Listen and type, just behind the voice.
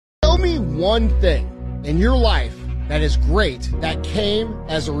one thing in your life that is great that came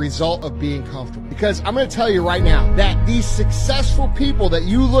as a result of being comfortable. Because I'm going to tell you right now that these successful people that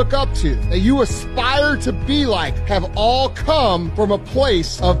you look up to, that you aspire to be like, have all come from a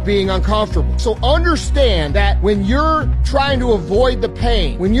place of being uncomfortable. So understand that when you're trying to avoid the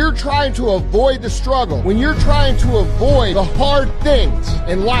pain, when you're trying to avoid the struggle, when you're trying to avoid the hard things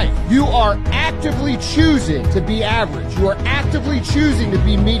in life, you are actively choosing to be average. You are actively choosing to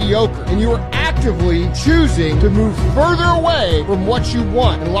be mediocre. And you are actively choosing to move further away from what you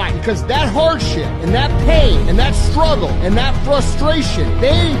want in life, because that hardship and that pain and that struggle and that frustration,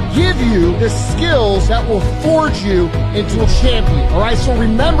 they give you the skills that will forge you into a champion. All right, so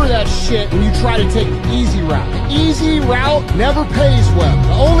remember that shit when you try to take the easy route. The easy route never pays well.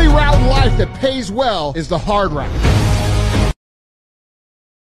 The only route in life that pays well is the hard route.